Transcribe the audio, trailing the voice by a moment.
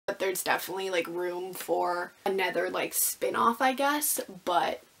there's definitely like room for another like spin-off, I guess,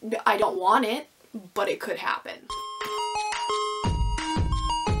 but I don't want it, but it could happen.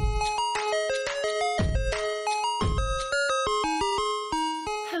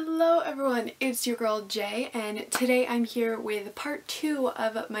 Hello everyone, it's your girl Jay, and today I'm here with part 2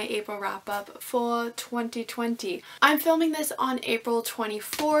 of my April wrap-up for 2020. I'm filming this on April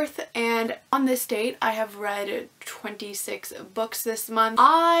 24th, and on this date I have read 26 books this month.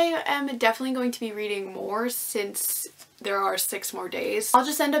 I am definitely going to be reading more since there are 6 more days. I'll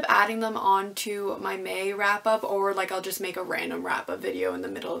just end up adding them on to my May wrap-up, or like I'll just make a random wrap-up video in the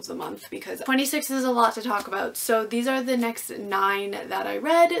middle of the month because 26 is a lot to talk about. So these are the next 9 that I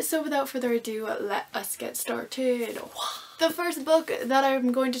read, so without further ado, let us get started. The first book that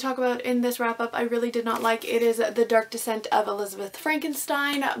I'm going to talk about in this wrap-up I really did not like. It is The Dark Descent of Elizabeth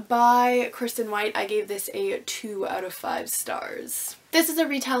Frankenstein by Kristen White. I gave this a 2 out of 5 stars. This is a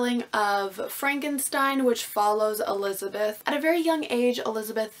retelling of Frankenstein, which follows Elizabeth. At a very young age,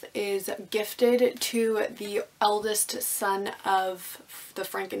 Elizabeth is gifted to the eldest son of the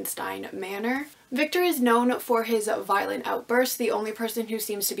Frankenstein manor. Victor is known for his violent outbursts. The only person who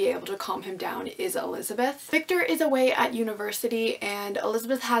seems to be able to calm him down is Elizabeth. Victor is away at university and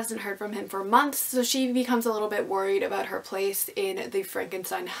Elizabeth hasn't heard from him for months, so she becomes a little bit worried about her place in the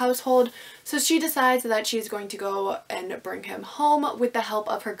Frankenstein household. So she decides that she's going to go and bring him home with the help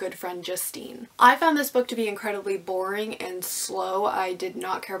of her good friend Justine. I found this book to be incredibly boring and slow. I did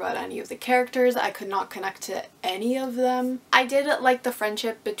not care about any of the characters. I could not connect to any of them. I did like the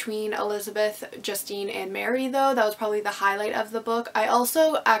friendship between Elizabeth, Justine, and Mary though. That was probably the highlight of the book. I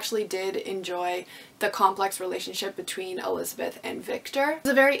also actually did enjoy the complex relationship between Elizabeth and Victor. It's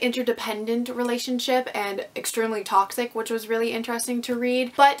a very interdependent relationship and extremely toxic, which was really interesting to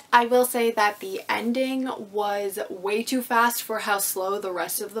read. But I will say that the ending was way too fast for how slow the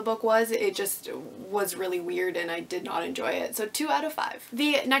rest of the book was. It just was really weird and I did not enjoy it. So 2 out of 5.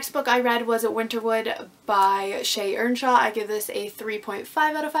 The next book I read was Winterwood by Shay Earnshaw. I give this a 3.5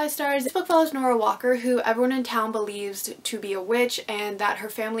 out of 5 stars. This book follows Nora Walker, who everyone in town believes to be a witch and that her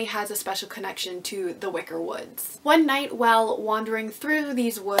family has a special connection to the Wicker Woods. One night while wandering through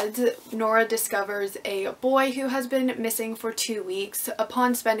these woods, Nora discovers a boy who has been missing for 2 weeks.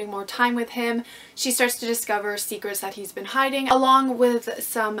 Upon spending more time with him, she starts to discover secrets that he's been hiding, along with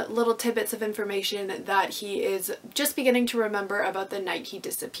some little tidbits of information that he is just beginning to remember about the night he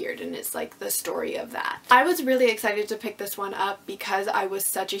disappeared, and it's like the story of that. I was really excited to pick this one up because I was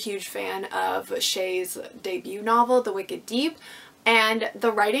such a huge fan of Shay's debut novel, The Wicked Deep. And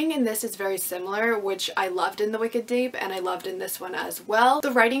the writing in this is very similar, which I loved in The Wicked Deep and I loved in this one as well. The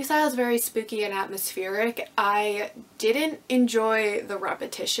writing style is very spooky and atmospheric. I didn't enjoy the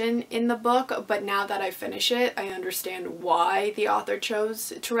repetition in the book, but now that I finish it, I understand why the author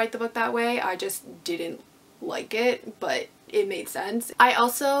chose to write the book that way. I just didn't like it, but it made sense. I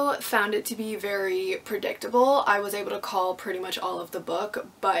also found it to be very predictable. I was able to call pretty much all of the book,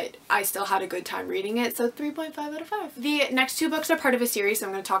 but I still had a good time reading it, so 3.5 out of 5. The next 2 books are part of a series, so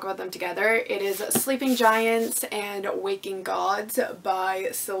I'm going to talk about them together. It is Sleeping Giants and Waking Gods by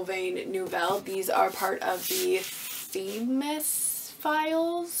Sylvain Neuvel. These are part of the Themis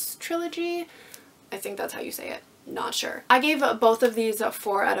Files trilogy. I think that's how you say it. Not sure. I gave both of these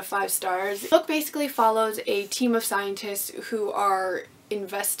 4 out of 5 stars. The book basically follows a team of scientists who are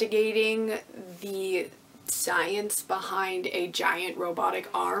investigating the science behind a giant robotic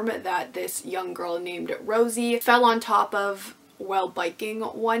arm that this young girl named Rosie fell on top of while biking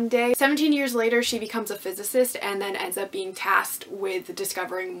one day. 17 years later, she becomes a physicist and then ends up being tasked with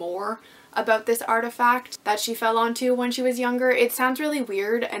discovering more about this artifact that she fell onto when she was younger. It sounds really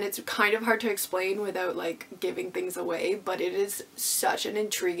weird and it's kind of hard to explain without like giving things away, but it is such an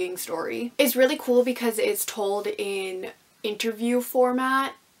intriguing story. It's really cool because it's told in interview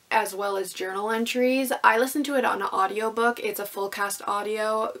format as well as journal entries. I listened to it on an audiobook. It's a full cast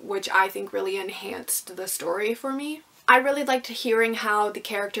audio, which I think really enhanced the story for me. I really liked hearing how the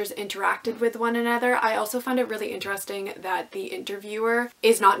characters interacted with one another. I also found it really interesting that the interviewer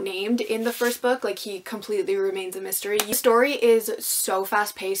is not named in the first book, like he completely remains a mystery. The story is so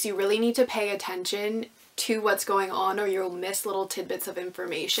fast-paced, you really need to pay attention to what's going on or you'll miss little tidbits of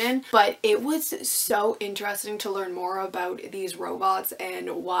information, but it was so interesting to learn more about these robots and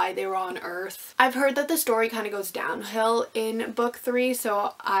why they were on Earth. I've heard that the story kind of goes downhill in book 3,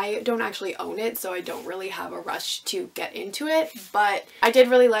 so I don't actually own it, so I don't really have a rush to get into it, but I did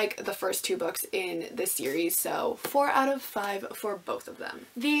really like the first 2 books in this series, so 4 out of 5 for both of them.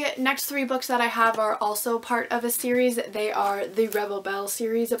 The next 3 books that I have are also part of a series. They are the Rebel Belle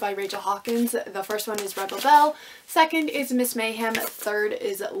series by Rachel Hawkins. The first one is Rebel Belle, second is Miss Mayhem, third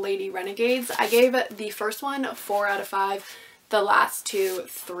is Lady Renegades. I gave the first one 4 out of 5, the last two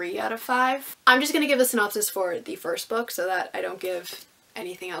 3 out of 5. I'm just going to give a synopsis for the first book so that I don't give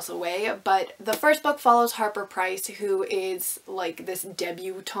anything else away, but the first book follows Harper Price, who is like this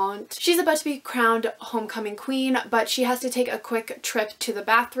debutante. She's about to be crowned homecoming queen, but she has to take a quick trip to the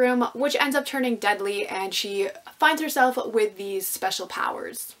bathroom, which ends up turning deadly, and she finds herself with these special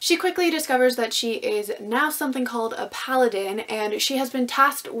powers. She quickly discovers that she is now something called a paladin, and she has been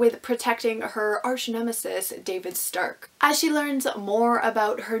tasked with protecting her arch nemesis, David Stark. As she learns more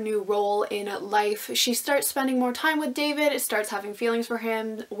about her new role in life, she starts spending more time with David, starts having feelings for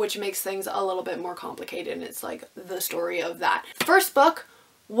him, which makes things a little bit more complicated, and it's like the story of that. First book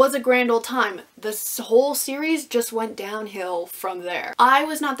was a grand old time. This whole series just went downhill from there. I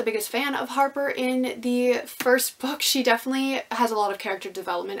was not the biggest fan of Harper in the first book. She definitely has a lot of character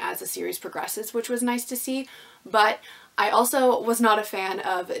development as the series progresses, which was nice to see, but I also was not a fan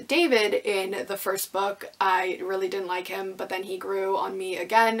of David in the first book. I really didn't like him, but then he grew on me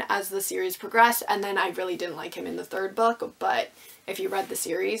again as the series progressed, and then I really didn't like him in the third book, but if you read the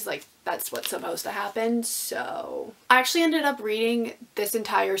series, like, that's what's supposed to happen. So I actually ended up reading this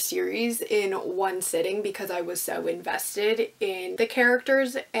entire series in one sitting because I was so invested in the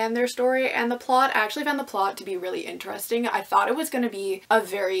characters and their story and the plot. I actually found the plot to be really interesting. I thought it was going to be a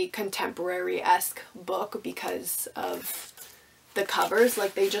very contemporary-esque book because of the covers.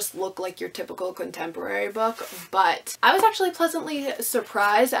 Like, they just look like your typical contemporary book, but I was actually pleasantly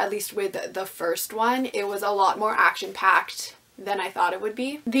surprised, at least with the first one. It was a lot more action-packed than I thought it would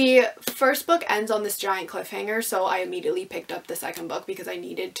be. The first book ends on this giant cliffhanger, so I immediately picked up the second book because I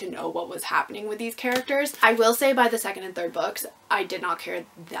needed to know what was happening with these characters. I will say by the second and third books, I did not care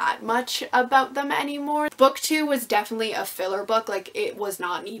that much about them anymore. Book 2 was definitely a filler book, like it was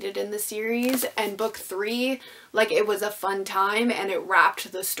not needed in the series, and book 3, like, it was a fun time and it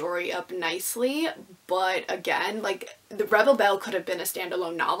wrapped the story up nicely, but again, like, the Rebel Belle could have been a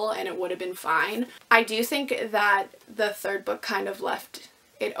standalone novel and it would have been fine. I do think that the third book kind of left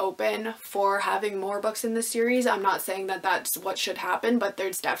it open for having more books in the series. I'm not saying that that's what should happen, but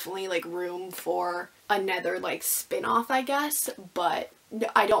there's definitely like room for another like spin-off, I guess, but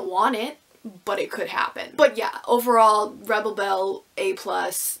I don't want it, but it could happen. But yeah, overall, Rebel Belle A+,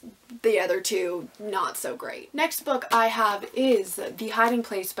 the other two not so great. Next book I have is The Hiding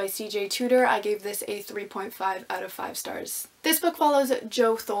Place by C.J. Tudor. I gave this a 3.5 out of 5 stars. This book follows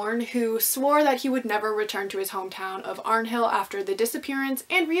Joe Thorne, who swore that he would never return to his hometown of Arnhill after the disappearance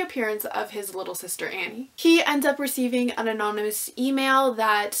and reappearance of his little sister Annie. He ends up receiving an anonymous email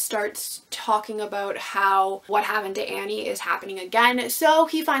that starts talking about how what happened to Annie is happening again, so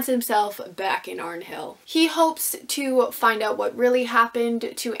he finds himself back in Arnhill. He hopes to find out what really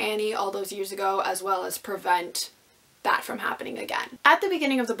happened to Annie all those years ago, as well as prevent that from happening again. At the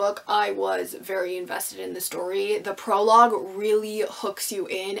beginning of the book, I was very invested in the story. The prologue really hooks you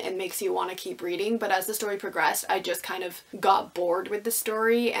in and makes you want to keep reading, but as the story progressed, I just kind of got bored with the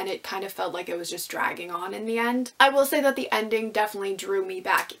story and it kind of felt like it was just dragging on in the end. I will say that the ending definitely drew me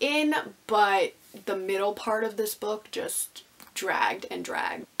back in, but the middle part of this book just dragged and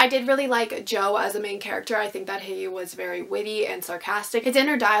dragged. I did really like Joe as a main character. I think that he was very witty and sarcastic. His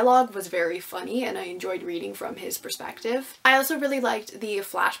inner dialogue was very funny and I enjoyed reading from his perspective. I also really liked the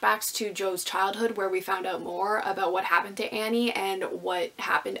flashbacks to Joe's childhood where we found out more about what happened to Annie and what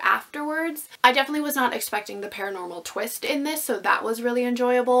happened afterwards. I definitely was not expecting the paranormal twist in this, so that was really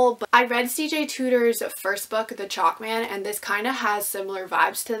enjoyable. But I read C.J. Tudor's first book, The Chalkman, and this kind of has similar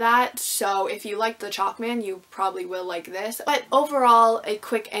vibes to that, so if you liked The Chalkman, you probably will like this. But overall, a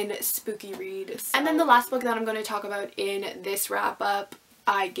quick and spooky read. So. And then the last book that I'm going to talk about in this wrap up,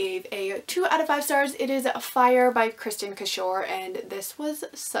 I gave a 2 out of 5 stars. It is Fire by Kristin Cashore, and this was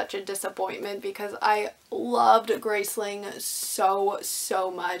such a disappointment because I loved Graceling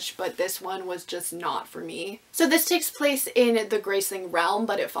so much, but this one was just not for me. So this takes place in the Graceling realm,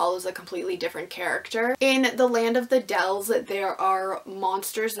 but it follows a completely different character. In the Land of the Dells, there are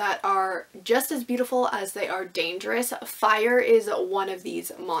monsters that are just as beautiful as they are dangerous. Fire is one of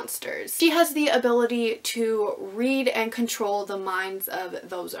these monsters. She has the ability to read and control the minds of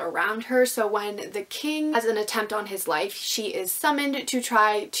those around her, so when the king has an attempt on his life, she is summoned to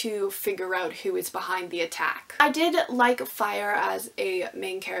try to figure out who is behind the attack. I did like Fire as a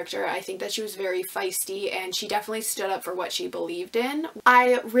main character. I think that she was very feisty and she definitely stood up for what she believed in.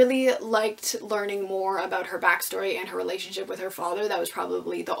 I really liked learning more about her backstory and her relationship with her father. That was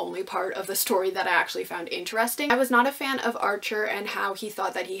probably the only part of the story that I actually found interesting. I was not a fan of Archer and how he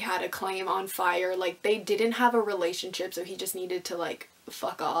thought that he had a claim on Fire. Like, they didn't have a relationship, so he just needed to like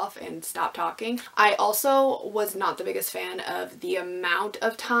fuck off and stop talking. I also was not the biggest fan of the amount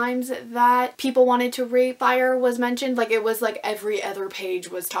of times that people wanted to rape Fire was mentioned. Like, it was like every other page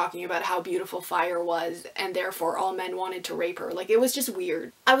was talking about how beautiful Fire was and therefore all men wanted to rape her. Like, it was just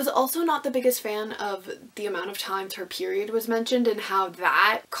weird. I was also not the biggest fan of the amount of times her period was mentioned and how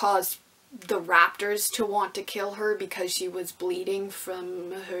that caused the raptors to want to kill her because she was bleeding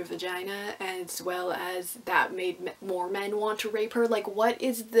from her vagina, as well as that made more men want to rape her. Like, what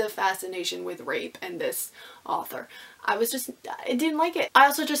is the fascination with rape and this author? I didn't like it. I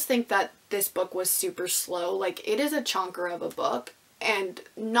also just think that this book was super slow. Like, it is a chunker of a book and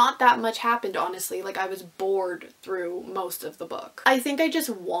not that much happened, honestly. Like, I was bored through most of the book. I think I just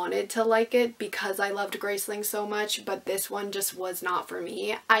wanted to like it because I loved Graceling so much, but this one just was not for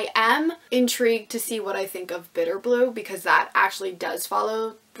me. I am intrigued to see what I think of Bitterblue because that actually does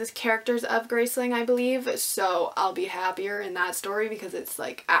follow the characters of Graceling, I believe, so I'll be happier in that story because it's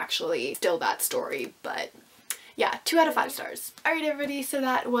like actually still that story. But yeah, 2 out of 5 stars. Alright everybody, so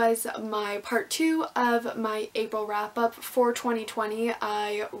that was my part 2 of my April wrap up for 2020.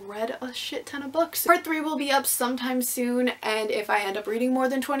 I read a shit ton of books. Part 3 will be up sometime soon, and if I end up reading more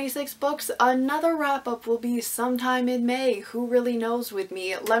than 26 books, another wrap up will be sometime in May. Who really knows with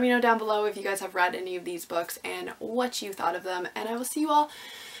me? Let me know down below if you guys have read any of these books and what you thought of them, and I will see you all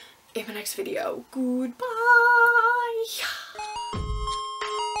in my next video. Goodbye!